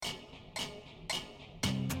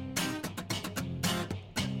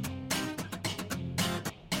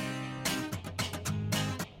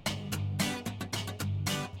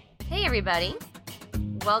everybody.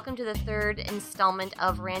 Welcome to the third installment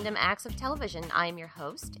of Random Acts of Television. I am your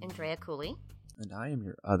host, Andrea Cooley. And I am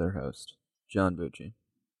your other host, John Bucci.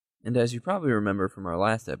 And as you probably remember from our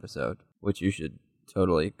last episode, which you should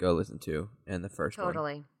totally go listen to, and the first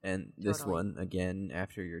one, and this one again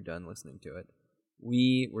after you're done listening to it,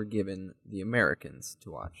 we were given The Americans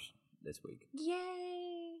to watch this week.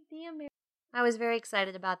 Yay! The Americans. I was very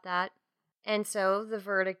excited about that. And so the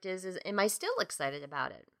verdict is am I still excited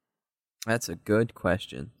about it? That's a good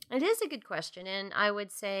question. It is a good question, and I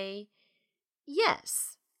would say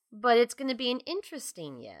yes. But it's going to be an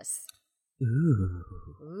interesting yes.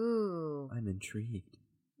 Ooh. I'm intrigued.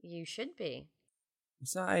 You should be.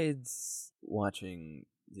 Besides watching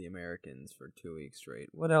The Americans for 2 weeks straight,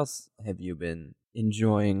 what else have you been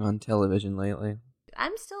enjoying on television lately?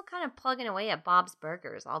 I'm still kind of plugging away at Bob's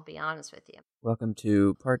Burgers, I'll be honest with you. Welcome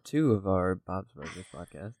to part 2 of our Bob's Burgers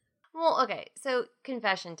podcast. Well, okay, so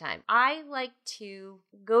confession time. I like to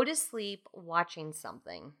go to sleep watching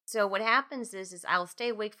something. So what happens is I'll stay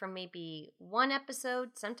awake for maybe one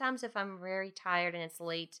episode. Sometimes if I'm very tired and it's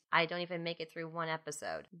late, I don't even make it through one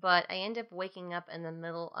episode. But I end up waking up in the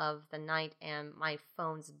middle of the night and my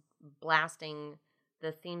phone's blasting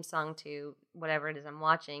the theme song to whatever it is I'm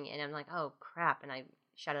watching. And I'm like, oh, crap. And I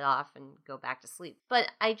shut it off and go back to sleep. But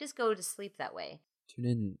I just go to sleep that way. Tune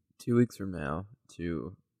in 2 weeks from now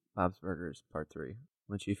to Bob's Burgers Part 3,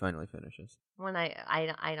 when she finally finishes. When I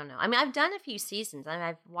don't know. I mean, I've done a few seasons.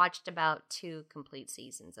 I've watched about 2 complete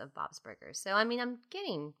seasons of Bob's Burgers. So, I mean, I'm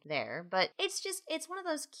getting there. But it's one of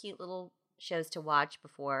those cute little shows to watch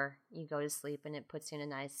before you go to sleep, and it puts you in a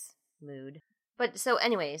nice mood. But, so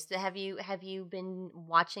anyways, have you been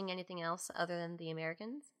watching anything else other than The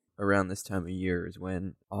Americans? Around this time of year is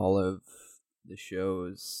when all of the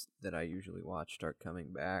shows that I usually watch start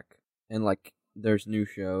coming back. And, there's new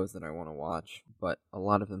shows that I want to watch, but a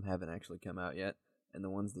lot of them haven't actually come out yet. And the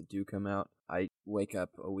ones that do come out, I wake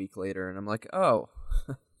up a week later and I'm like, oh,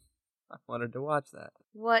 I wanted to watch that.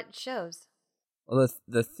 What shows? Well,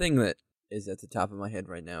 the thing that is at the top of my head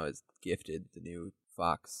right now is Gifted, the new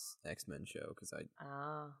Fox X-Men show, because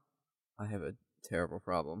I have a terrible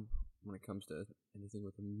problem when it comes to anything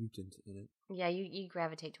with a mutant in it. Yeah, you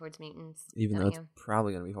gravitate towards mutants. Even though it's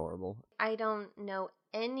probably going to be horrible. I don't know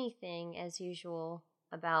anything as usual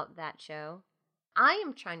about that show. I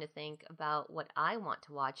am trying to think about what I want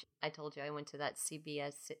to watch. I told you I went to that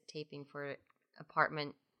CBS taping for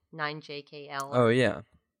Apartment 9JKL. Oh, yeah.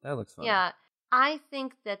 That looks fun. Yeah. I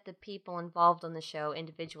think that the people involved on the show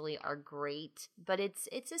individually are great, but it's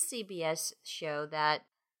a CBS show that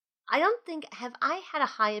I don't think, have I had a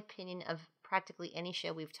high opinion of practically any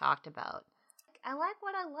show we've talked about. I like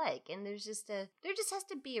what I like, and there just has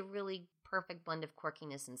to be a really perfect blend of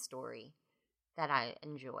quirkiness and story that I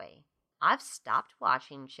enjoy. I've stopped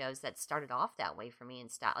watching shows that started off that way for me and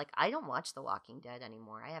stopped. I don't watch The Walking Dead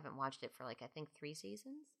anymore. I haven't watched it for I think 3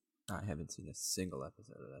 seasons. I haven't seen a single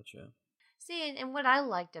episode of that show. See, and what I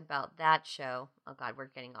liked about that show, oh God, we're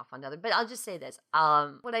getting off on the other, but I'll just say this.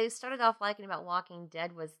 What I started off liking about Walking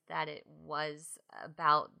Dead was that it was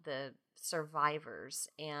about the survivors,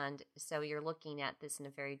 and so you're looking at this in a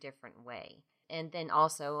very different way. And then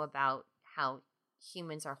also about how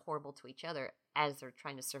humans are horrible to each other as they're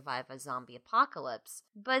trying to survive a zombie apocalypse.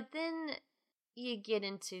 But then you get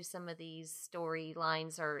into some of these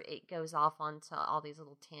storylines, or it goes off onto all these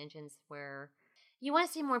little tangents where you want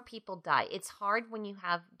to see more people die. It's hard when you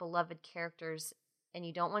have beloved characters and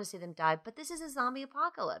you don't want to see them die, but this is a zombie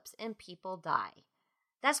apocalypse and people die.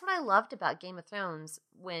 That's what I loved about Game of Thrones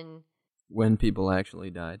when people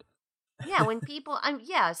actually died. Yeah, when people,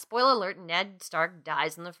 spoiler alert, Ned Stark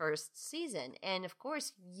dies in the first season. And of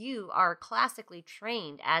course, you are classically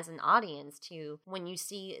trained as an audience to, when you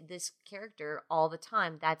see this character all the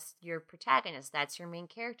time, that's your protagonist, that's your main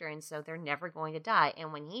character, and so they're never going to die.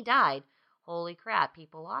 And when he died, holy crap,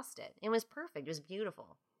 people lost it. It was perfect. It was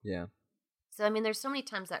beautiful. Yeah. So, I mean, there's so many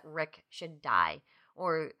times that Rick should die.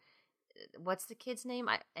 Or, what's the kid's name?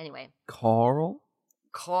 Anyway. Carl,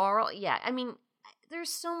 yeah. I mean, there's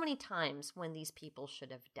so many times when these people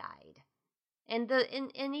should have died. And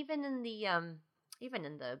even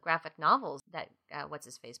in the graphic novels that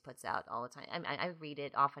What's-His-Face puts out all the time. I read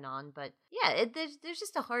it off and on, but yeah, there's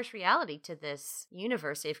just a harsh reality to this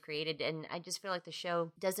universe they've created, and I just feel like the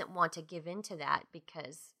show doesn't want to give in to that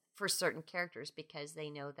for certain characters because they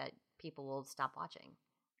know that people will stop watching.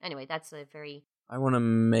 Anyway, that's a very... I want to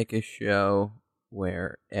make a show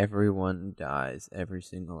where everyone dies every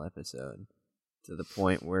single episode to the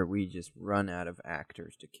point where we just run out of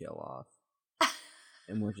actors to kill off.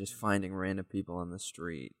 And we're just finding random people on the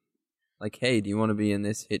street. Like, hey, do you want to be in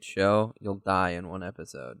this hit show? You'll die in one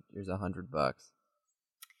episode. Here's $100.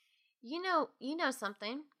 You know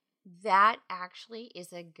something? That actually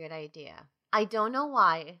is a good idea. I don't know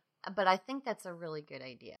why, but I think that's a really good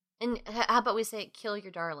idea. And how about we say Kill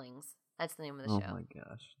Your Darlings? That's the name of the show. Oh my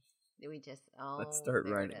gosh. We just, Let's start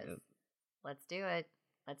there writing it is. it. Let's do it.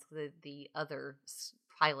 That's the other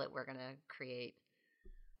pilot we're going to create.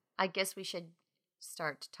 I guess we should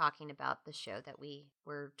start talking about the show that we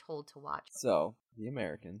were told to watch. So, The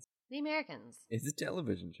Americans. The Americans. It's a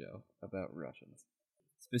television show about Russians.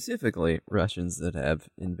 Specifically, Russians that have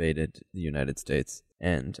invaded the United States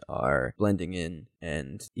and are blending in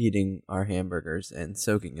and eating our hamburgers and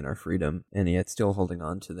soaking in our freedom, and yet still holding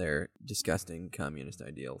on to their disgusting communist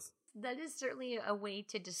ideals. That is certainly a way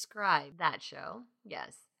to describe that show,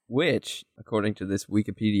 yes. Which, according to this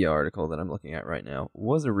Wikipedia article that I'm looking at right now,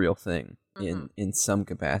 was a real thing in some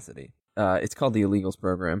capacity. It's called the Illegals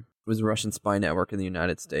Program. It was a Russian spy network in the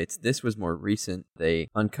United States. This was more recent. They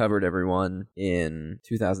uncovered everyone in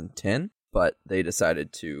 2010, but they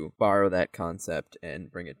decided to borrow that concept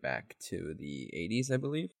and bring it back to the 80s, I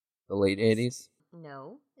believe. The late 80s.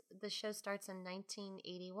 No, the show starts in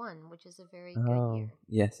 1981, which is a very good year.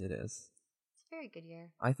 Yes, it is. It's a very good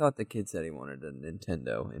year. I thought the kid said he wanted a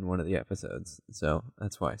Nintendo in one of the episodes, so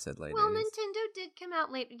that's why I said late 80s. Well, Nintendo did come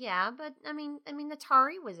out late, yeah, but I mean,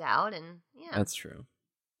 Atari was out, and yeah. That's true.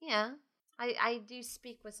 Yeah, I do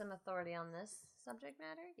speak with some authority on this subject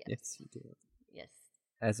matter. Yes, you do. Yes.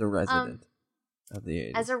 As a resident of the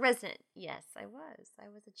 80s. As a resident, yes, I was. I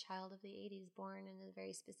was a child of the 80s, born in a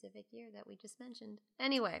very specific year that we just mentioned.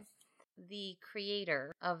 Anyway, the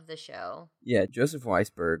creator of the show. Yeah, Joseph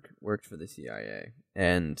Weisberg worked for the CIA.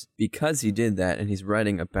 And because he did that and he's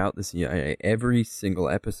writing about the CIA, every single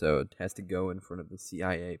episode has to go in front of the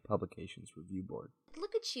CIA Publications Review Board.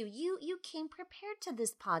 Look at you. You came prepared to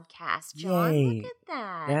this podcast, John. Yay. Look at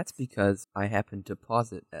that. That's because I happened to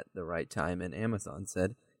pause it at the right time and Amazon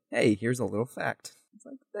said, hey, here's a little fact. It's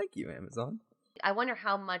like, thank you, Amazon. I wonder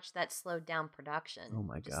how much that slowed down production. Oh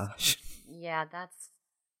my gosh. Yeah, that's...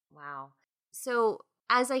 Wow. So,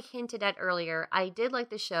 as I hinted at earlier, I did like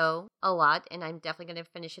the show a lot, and I'm definitely going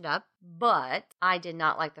to finish it up, but I did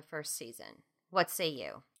not like the first season. What say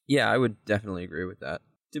you? Yeah, I would definitely agree with that.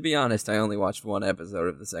 To be honest, I only watched one episode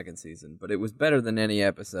of the second season, but it was better than any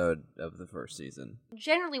episode of the first season.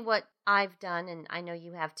 Generally, what I've done, and I know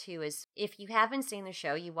you have too, is if you haven't seen the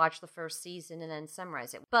show, you watch the first season and then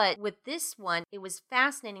summarize it. But with this one, it was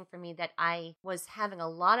fascinating for me that I was having a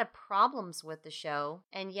lot of problems with the show,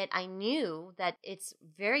 and yet I knew that it's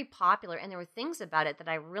very popular, and there were things about it that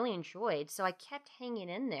I really enjoyed, so I kept hanging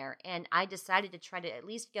in there, and I decided to try to at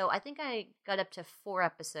least go, I think I got up to 4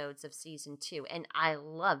 episodes of season 2, and I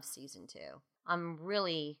love season 2. I'm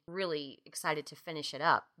really, really excited to finish it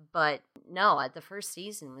up. But no, the first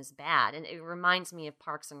season was bad. And it reminds me of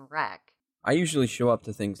Parks and Rec. I usually show up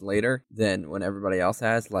to things later than when everybody else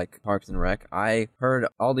has, like Parks and Rec. I heard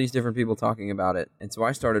all these different people talking about it. And so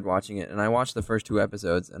I started watching it. And I watched the first 2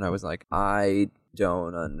 episodes. And I was like, I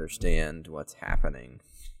don't understand what's happening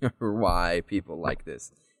or why people like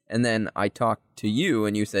this. And then I talked to you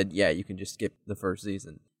and you said, yeah, you can just skip the first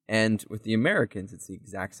season. And with the Americans, it's the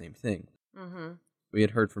exact same thing. Mm-hmm. We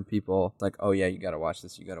had heard from people like, oh yeah, you gotta watch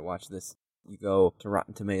this, you gotta watch this. You go to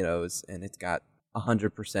Rotten Tomatoes and it's got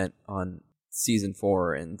 100% on season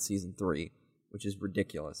 4 and season 3, which is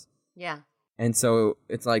ridiculous. Yeah. And so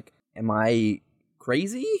it's like, am I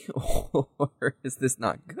crazy? Or is this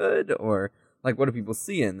not good? Or like, what do people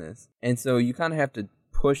see in this? And so you kind of have to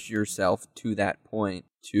push yourself to that point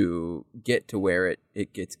to get to where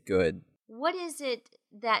it gets good. What is it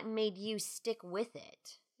that made you stick with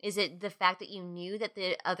it? Is it the fact that you knew that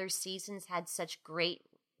the other seasons had such great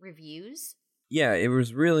reviews? Yeah, it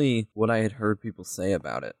was really what I had heard people say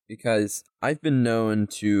about it. Because I've been known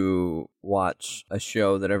to watch a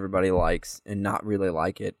show that everybody likes and not really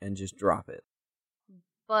like it and just drop it.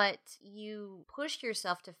 But you pushed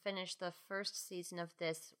yourself to finish the first season of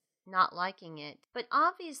this not liking it. But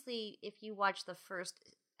obviously, if you watch the first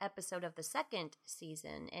episode of the second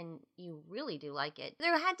season and you really do like it,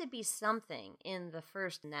 there had to be something in the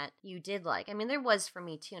first that you did like. I mean, there was for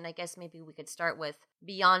me too, and I guess maybe we could start with,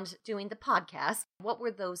 beyond doing the podcast, what were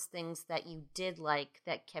those things that you did like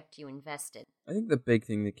that kept you invested? I think the big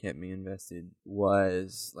thing that kept me invested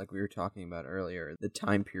was, like we were talking about earlier, the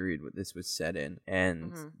time period this was set in,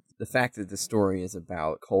 and the fact that the story is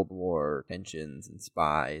about Cold War tensions and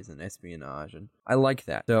spies and espionage, and I like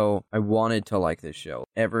that. So I wanted to like this show.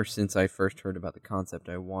 Ever since I first heard about the concept,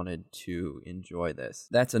 I wanted to enjoy this.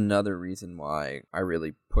 That's another reason why I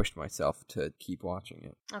really pushed myself to keep watching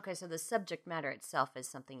it. Okay, so the subject matter itself is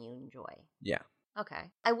something you enjoy. Yeah.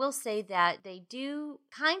 Okay. I will say that they do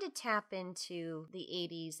kind of tap into the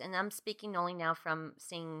 80s, and I'm speaking only now from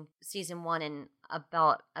seeing season 1 and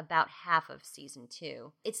about half of season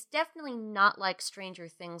 2. It's definitely not like Stranger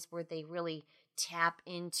Things where they really tap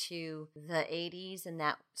into the 80s in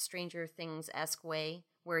that Stranger Things-esque way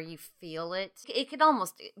where you feel it. It could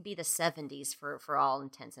almost be the 70s for all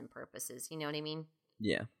intents and purposes, you know what I mean?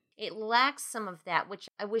 Yeah. It lacks some of that, which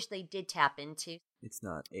I wish they did tap into. It's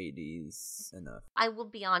not 80s enough. I will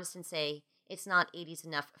be honest and say it's not 80s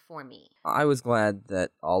enough for me. I was glad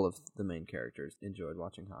that all of the main characters enjoyed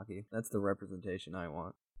watching hockey. That's the representation I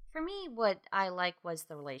want. For me, what I like was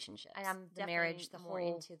the relationship. The marriage, the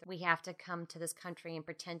whole, we have to come to this country and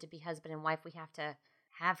pretend to be husband and wife. We have to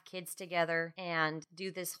have kids together and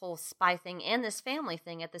do this whole spy thing and this family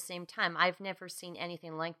thing at the same time. I've never seen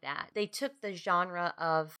anything like that. They took the genre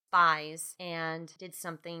of spies and did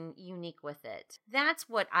something unique with it. That's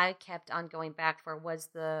what I kept on going back for, was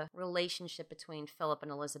the relationship between Philip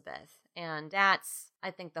and Elizabeth. And that's,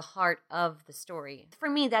 I think, the heart of the story. For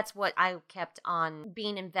me, that's what I kept on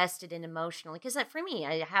being invested in emotionally. Because for me,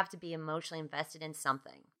 I have to be emotionally invested in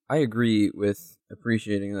something. I agree with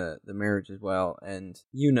appreciating the marriage as well, and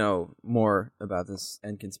you know more about this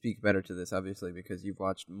and can speak better to this, obviously, because you've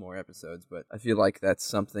watched more episodes, but I feel like that's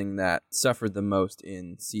something that suffered the most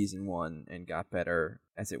in season 1 and got better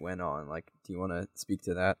as it went on. Like, do you want to speak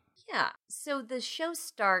to that? Yeah. So the show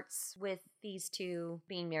starts with these two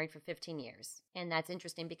being married for 15 years, and that's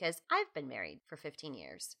interesting because I've been married for 15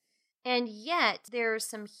 years, and yet there's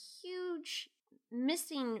some huge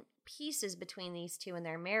missing pieces between these two in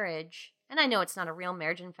their marriage. And I know it's not a real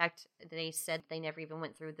marriage. In fact, they said they never even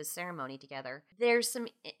went through the ceremony together. There's some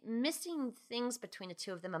missing things between the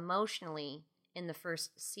two of them emotionally in the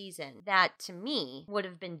first season that, to me, would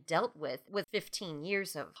have been dealt with 15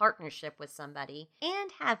 years of partnership with somebody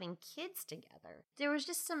and having kids together. There was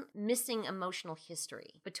just some missing emotional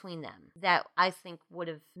history between them that I think would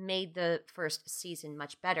have made the first season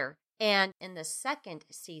much better. And in the second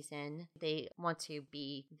season, they want to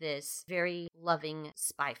be this very loving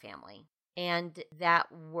spy family. And that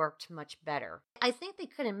worked much better. I think they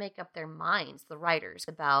couldn't make up their minds, the writers,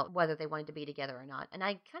 about whether they wanted to be together or not. And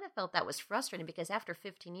I kind of felt that was frustrating because after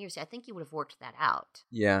 15 years, I think you would have worked that out.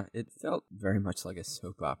 Yeah, it felt very much like a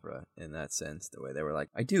soap opera in that sense, the way they were like,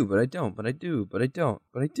 I do, but I don't, but I do, but I don't,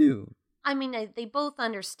 but I do. I mean, they both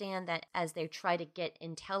understand that as they try to get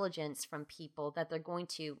intelligence from people, that they're going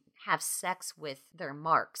to have sex with their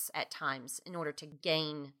marks at times in order to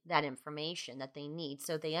gain that information that they need.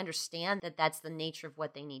 So they understand that that's the nature of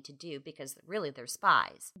what they need to do because really they're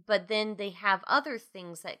spies. But then they have other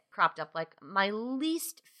things that cropped up, like my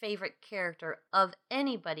least favorite character of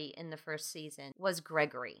anybody in the first season was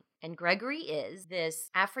Gregory. And Gregory is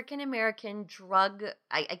this African-American drug,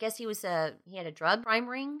 I guess he had a drug crime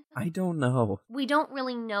ring? I don't know. We don't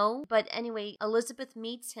really know, but anyway, Elizabeth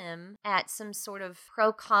meets him at some sort of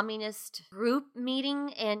pro-communist group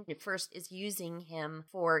meeting and at first is using him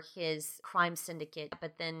for his crime syndicate,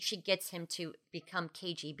 but then she gets him to become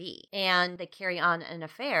KGB. And they carry on an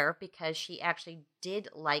affair because she actually did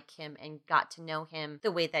like him and got to know him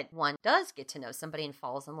the way that one does get to know somebody and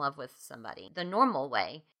falls in love with somebody, the normal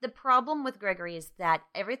way. The problem with Gregory is that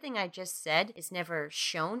everything I just said is never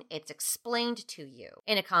shown. It's explained to you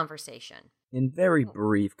in a conversation. In very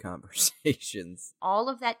brief conversations. All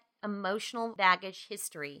of that emotional baggage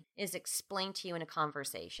history is explained to you in a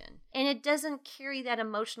conversation. And it doesn't carry that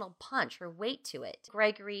emotional punch or weight to it.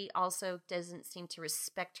 Gregory also doesn't seem to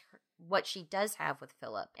respect what she does have with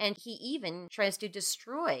Philip. And he even tries to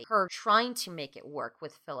destroy her trying to make it work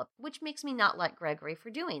with Philip, which makes me not like Gregory for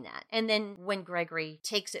doing that. And then when Gregory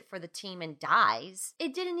takes it for the team and dies,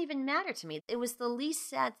 it didn't even matter to me. It was the least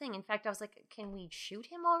sad thing. In fact, I was like, can we shoot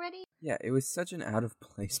him already? Yeah, it was such an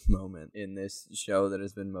out-of-place moment in this show that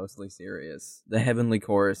has been mostly serious. The Heavenly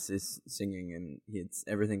Chorus is singing, and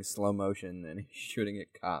everything's slow motion, and he's shooting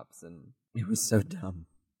at cops, and it was so dumb.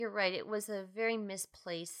 You're right. It was a very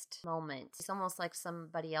misplaced moment. It's almost like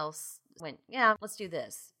somebody else went, yeah, let's do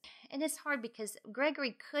this. And it's hard because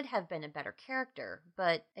Gregory could have been a better character.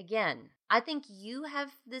 But again, I think you have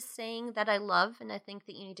this saying that I love, and I think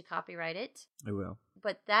that you need to copyright it. I will.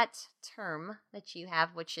 But that term that you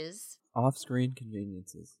have, which is off-screen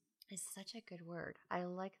conveniences. Is such a good word. I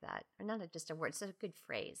like that. Or not just a word, it's a good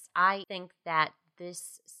phrase. I think that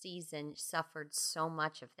this season suffered so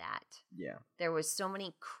much of that. Yeah. There was so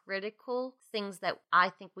many critical things that I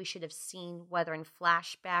think we should have seen, whether in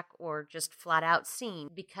flashback or just flat out seen,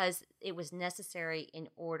 because it was necessary in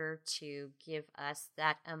order to give us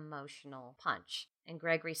that emotional punch. And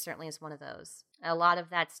Gregory certainly is one of those. A lot of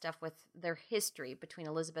that stuff with their history between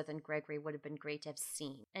Elizabeth and Gregory would have been great to have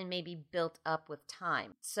seen and maybe built up with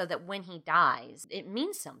time so that when he dies, it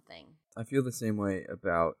means something. I feel the same way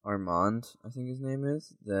about Armand, I think his name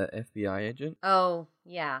is, the FBI agent. Oh,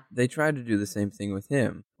 yeah. They tried to do the same thing with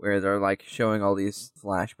him, where they're like showing all these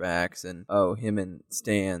flashbacks and, oh, him and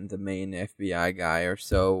Stan, the main FBI guy, are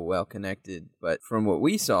so well connected. But from what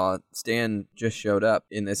we saw, Stan just showed up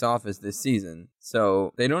in this office this season.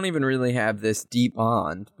 So they don't even really have this deep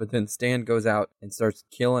bond, but then Stan goes out and starts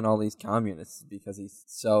killing all these communists because he's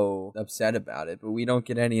so upset about it, but we don't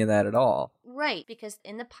get any of that at all. Right, because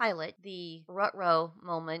in the pilot, the Rutro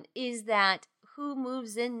moment is that who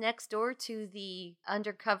moves in next door to the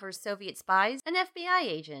undercover Soviet spies? An FBI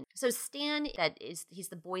agent. So Stan, he's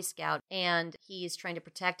the Boy Scout, and he is trying to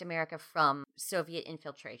protect America from Soviet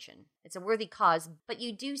infiltration. It's a worthy cause, but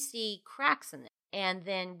you do see cracks in it. And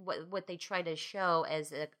then what they try to show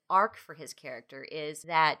as an arc for his character is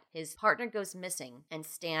that his partner goes missing, and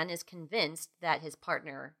Stan is convinced that his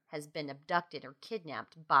partner has been abducted or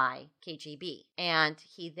kidnapped by KGB. And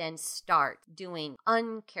he then starts doing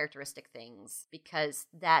uncharacteristic things because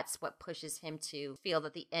that's what pushes him to feel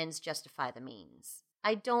that the ends justify the means.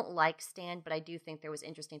 I don't like Stan, but I do think there was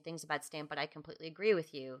interesting things about Stan, but I completely agree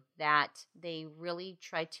with you that they really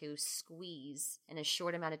tried to squeeze in a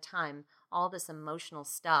short amount of time all this emotional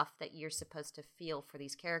stuff that you're supposed to feel for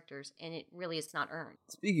these characters, and it really is not earned.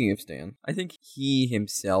 Speaking of Stan, I think he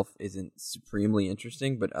himself isn't supremely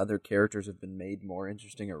interesting, but other characters have been made more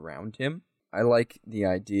interesting around him. I like the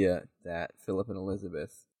idea that Philip and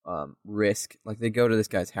Elizabeth risk, like they go to this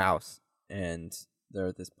guy's house, and they're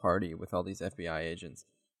at this party with all these FBI agents,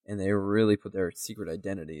 and they really put their secret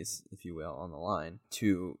identities, if you will, on the line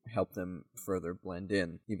to help them further blend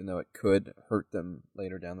in, even though it could hurt them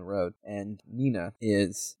later down the road. And Nina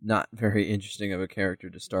is not very interesting of a character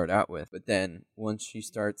to start out with, but then once she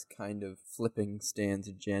starts kind of flipping Stan's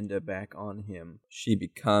agenda back on him, she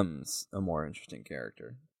becomes a more interesting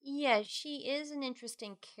character. Yeah, she is an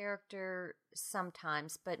interesting character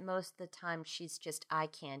sometimes, but most of the time she's just eye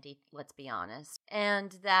candy, let's be honest.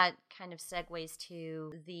 And that kind of segues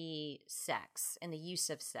to the sex and the use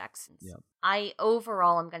of sex. Yep. I'm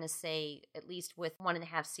going to say, at least with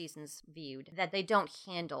 1.5 seasons viewed, that they don't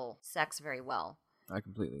handle sex very well. I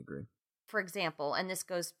completely agree. For example, and this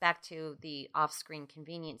goes back to the off-screen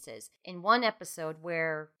conveniences, in one episode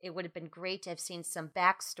where it would have been great to have seen some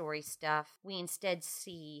backstory stuff, we instead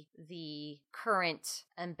see the current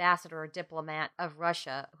ambassador or diplomat of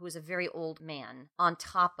Russia, who is a very old man, on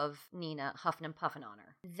top of Nina, huffing and puffing on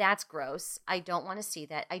her. That's gross. I don't want to see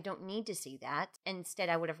that. I don't need to see that. Instead,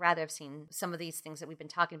 I would have rather have seen some of these things that we've been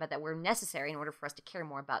talking about that were necessary in order for us to care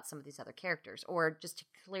more about some of these other characters, or just to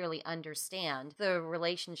clearly understand the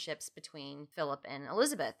relationships between Philip and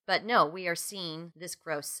Elizabeth. But no, we are seeing this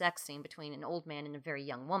gross sex scene between an old man and a very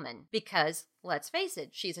young woman because, let's face it,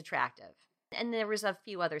 she's attractive. And there was a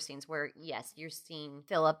few other scenes where, yes, you're seeing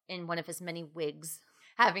Philip in one of his many wigs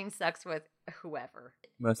having sex with whoever.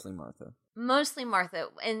 Mostly Martha.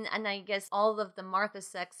 And I guess all of the Martha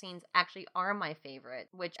sex scenes actually are my favorite,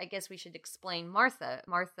 which I guess we should explain Martha.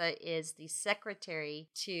 Martha is the secretary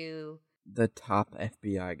to the top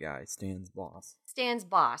FBI guy, Stan's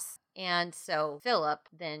boss. And so Philip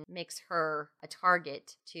then makes her a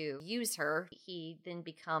target to use her. He then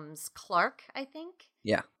becomes Clark, I think.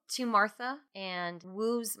 Yeah. To Martha and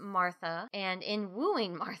woos Martha. And in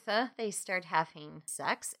wooing Martha, they start having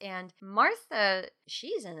sex. And Martha,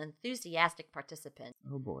 she's an enthusiastic participant.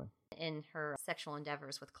 Oh boy. In her sexual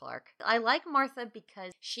endeavors with Clark. I like Martha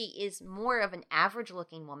because she is more of an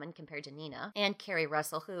average-looking woman compared to Nina and Carrie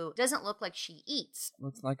Russell, who doesn't look like she eats.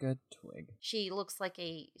 Looks like a twig. She looks like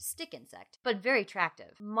a stick insect, but very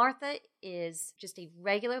attractive. Martha is just a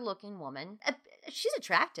regular-looking woman. She's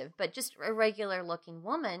attractive, but just a regular-looking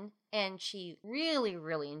woman, and she really,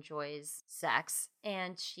 really enjoys sex,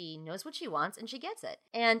 and she knows what she wants, and she gets it.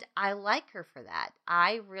 And I like her for that.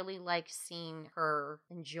 I really like seeing her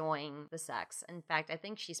enjoying the sex. In fact, I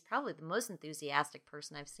think she's probably the most enthusiastic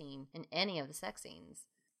person I've seen in any of the sex scenes.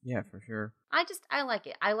 Yeah, for sure. I like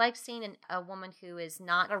it. I like seeing a woman who is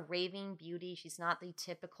not a raving beauty. She's not the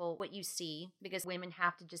typical what you see, because women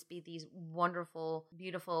have to just be these wonderful,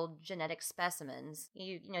 beautiful genetic specimens.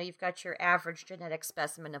 You know, you've got your average genetic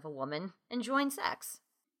specimen of a woman enjoying sex.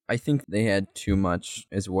 I think they had too much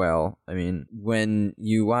as well. I mean, when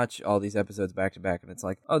you watch all these episodes back to back and it's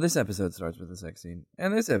like, oh, this episode starts with a sex scene,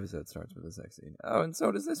 and this episode starts with a sex scene. Oh, and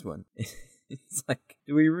so does this one. It's like,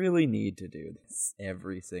 do we really need to do this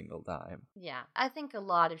every single time? Yeah, I think a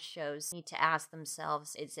lot of shows need to ask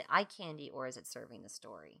themselves, is it eye candy or is it serving the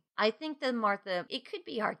story? I think that Martha, it could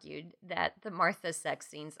be argued that the Martha sex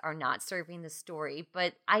scenes are not serving the story,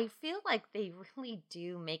 but I feel like they really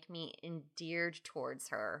do make me endeared towards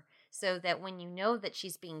her. So that when you know that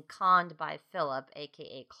she's being conned by Philip,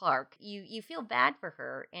 aka Clark, you feel bad for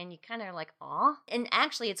her and you kind of like, aw. And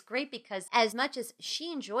actually, it's great because as much as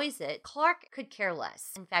she enjoys it, Clark could care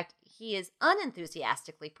less. In fact, he is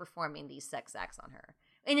unenthusiastically performing these sex acts on her.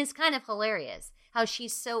 And it's kind of hilarious how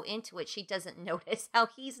she's so into it, she doesn't notice how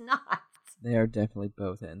he's not. They are definitely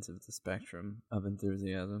both ends of the spectrum of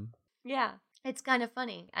enthusiasm. Yeah, it's kind of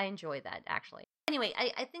funny. I enjoy that, actually. Anyway,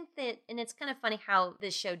 I think that, and it's kind of funny how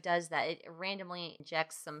this show does that. It randomly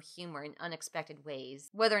injects some humor in unexpected ways.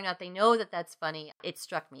 Whether or not they know that that's funny, it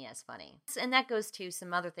struck me as funny. And that goes to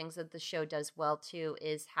some other things that the show does well, too,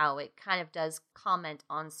 is how it kind of does comment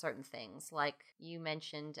on certain things. Like you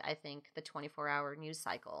mentioned, I think, the 24-hour news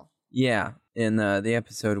cycle. Yeah, in the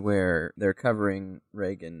episode where they're covering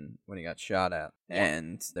Reagan when he got shot at,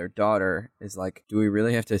 and their daughter is like, do we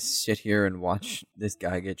really have to sit here and watch this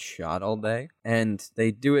guy get shot all day? And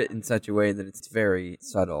they do it in such a way that it's very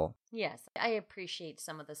subtle. Yes, I appreciate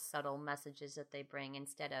some of the subtle messages that they bring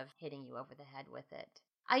instead of hitting you over the head with it.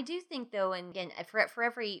 I do think, though, and again, for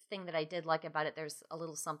everything that I did like about it, there's a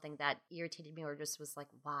little something that irritated me or just was like,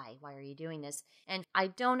 why? Why are you doing this? And I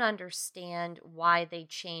don't understand why they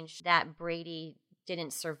changed that Brady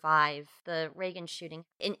didn't survive the Reagan shooting.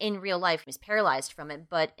 In real life, he was paralyzed from it,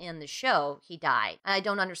 but in the show, he died. I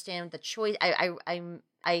don't understand the choice.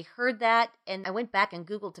 I heard that and I went back and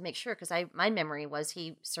Googled to make sure because my memory was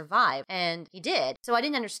he survived and he did. So I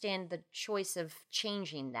didn't understand the choice of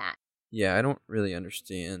changing that. Yeah, I don't really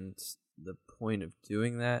understand the point of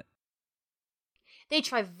doing that. They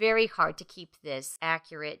try very hard to keep this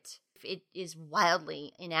accurate. If it is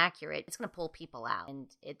wildly inaccurate, it's going to pull people out and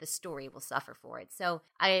the story will suffer for it. So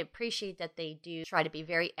I appreciate that they do try to be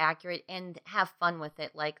very accurate and have fun with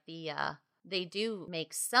it. Like they do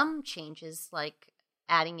make some changes, like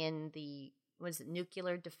adding in was it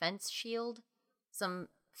nuclear defense shield? Some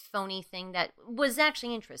phony thing that was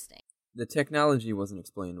actually interesting. The technology wasn't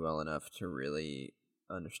explained well enough to really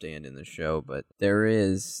understand in the show, but there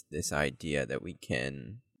is this idea that we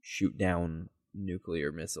can shoot down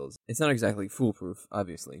nuclear missiles. It's not exactly foolproof,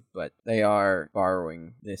 obviously, but they are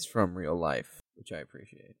borrowing this from real life, which I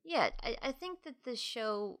appreciate. Yeah, I think that the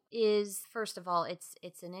show is, first of all,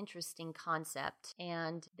 it's an interesting concept,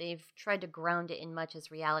 and they've tried to ground it in much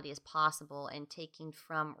as reality as possible and taking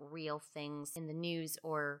from real things in the news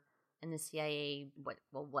or in the CIA,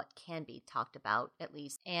 what can be talked about, at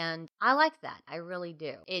least. And I like that. I really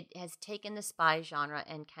do. It has taken the spy genre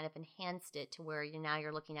and kind of enhanced it to where now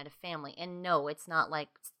you're looking at a family. And no, it's not like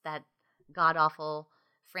that god-awful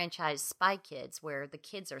franchise Spy Kids where the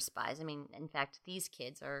kids are spies. I mean, in fact, these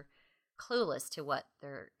kids are clueless to what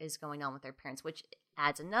there is going on with their parents, which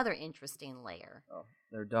adds another interesting layer. Oh,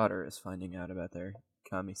 their daughter is finding out about their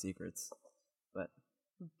commie secrets.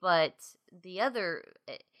 But the other...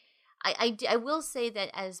 I will say that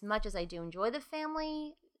as much as I do enjoy the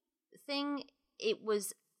family thing, it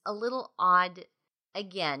was a little odd.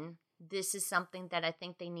 Again, this is something that I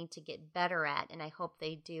think they need to get better at, and I hope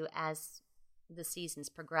they do as the seasons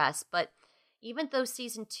progress. But even though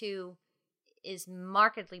season 2 is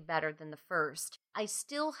markedly better than the first, I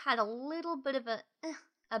still had a little bit of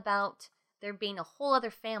about there being a whole other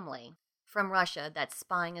family from Russia that's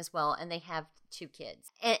spying as well, and they have 2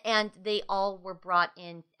 kids. And they all were brought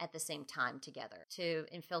in at the same time together to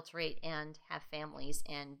infiltrate and have families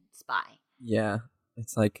and spy. Yeah,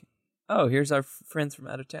 it's like, oh, here's our friends from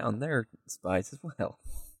out of town. They're spies as well.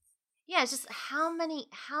 Yeah, it's just how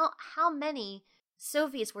many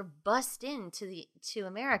Soviets were bussed to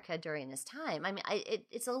America during this time. I mean, it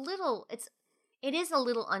is a little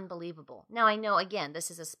unbelievable. Now I know, again, this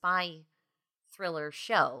is a spy thriller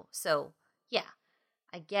show, so yeah,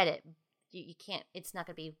 I get it. You can't, it's not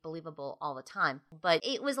going to be believable all the time, but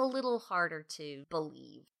it was a little harder to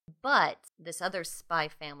believe. But this other spy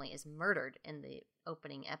family is murdered in the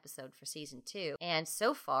opening episode for season 2, and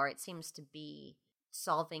so far it seems to be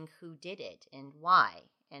solving who did it and why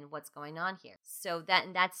and what's going on here. So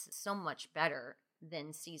that's so much better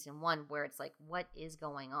than season 1, where it's like, what is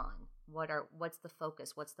going on? What's the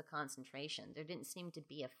focus? What's the concentration? There didn't seem to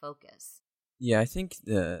be a focus. Yeah, I think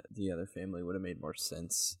the other family would have made more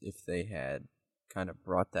sense if they had kind of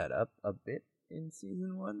brought that up a bit in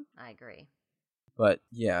season 1. I agree. But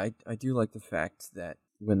yeah, I do like the fact that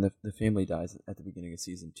when the family dies at the beginning of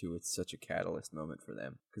season 2, it's such a catalyst moment for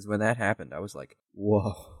them. Because when that happened, I was like,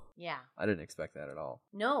 whoa. Yeah. I didn't expect that at all.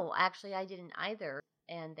 No, actually, I didn't either.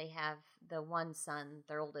 And they have the one son,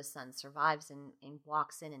 their oldest son, survives and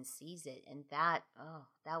walks in and sees it. And that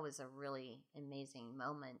was a really amazing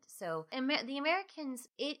moment. So, The Americans,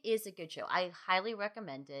 it is a good show. I highly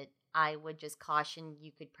recommend it. I would just caution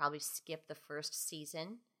you could probably skip the first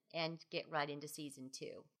season and get right into season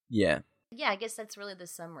 2. Yeah. Yeah, I guess that's really the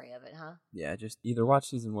summary of it, huh? Yeah, just either watch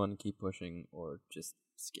season 1 and keep pushing, or just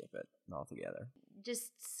skip it altogether.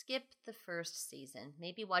 Just skip the first season.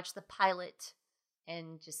 Maybe watch the pilot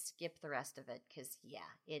and just skip the rest of it, because, yeah,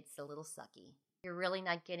 it's a little sucky. You're really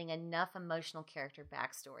not getting enough emotional character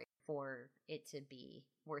backstory for it to be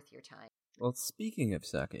worth your time. Well, speaking of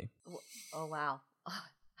sucky. Oh, wow.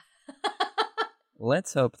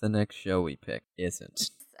 Let's hope the next show we pick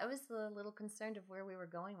isn't. I was a little concerned of where we were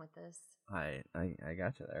going with this. I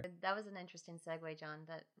got you there. That was an interesting segue, John.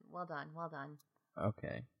 Well done.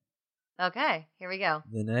 Okay. Okay, here we go.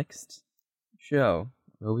 The next show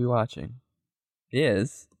we'll be watching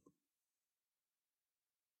is...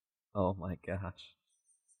 Oh my gosh.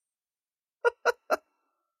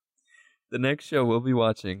 The next show we'll be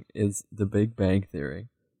watching is The Big Bang Theory.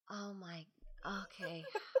 Oh my... Okay.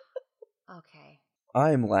 Okay.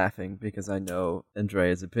 I'm laughing because I know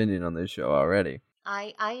Andrea's opinion on this show already.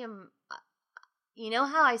 I am... You know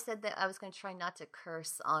how I said that I was going to try not to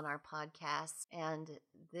curse on our podcast, and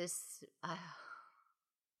this...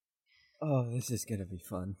 Oh, this is going to be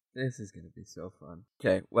fun. This is going to be so fun.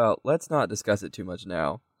 Okay, well, let's not discuss it too much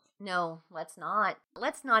now. No, let's not.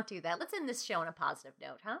 Let's not do that. Let's end this show on a positive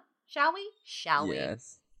note, huh? Shall we?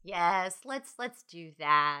 Yes. Yes, let's do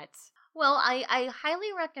that. Well, I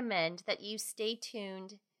highly recommend that you stay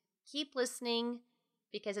tuned, keep listening,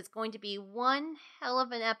 because it's going to be one hell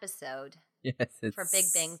of an episode. Yes, it for Big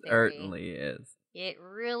Bang Theory. Certainly is. It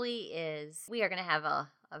really is. We are going to have a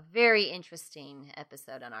very interesting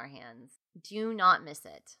episode on our hands. Do not miss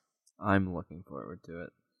it. I'm looking forward to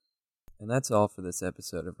it. And that's all for this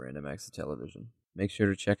episode of Random Acts of Television. Make sure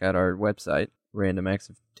to check out our website,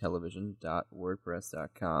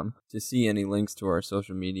 randomactsoftelevision.wordpress.com, to see any links to our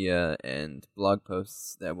social media and blog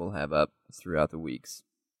posts that we'll have up throughout the weeks.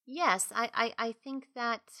 Yes, I think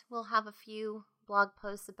that we'll have a few blog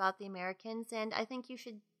posts about the Americans, and I think you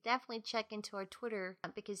should definitely check into our Twitter,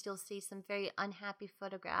 because you'll see some very unhappy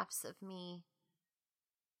photographs of me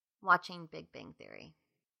watching Big Bang Theory.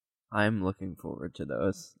 I'm looking forward to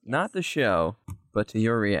those. Yes. Not the show, but to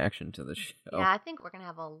your reaction to the show. Yeah, I think we're going to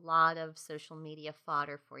have a lot of social media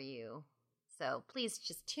fodder for you. So please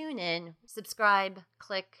just tune in, subscribe,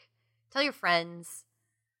 click, tell your friends.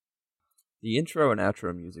 The intro and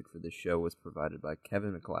outro music for this show was provided by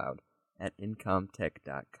Kevin MacLeod at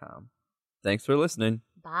incomtech.com. Thanks for listening.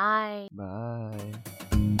 Bye. Bye.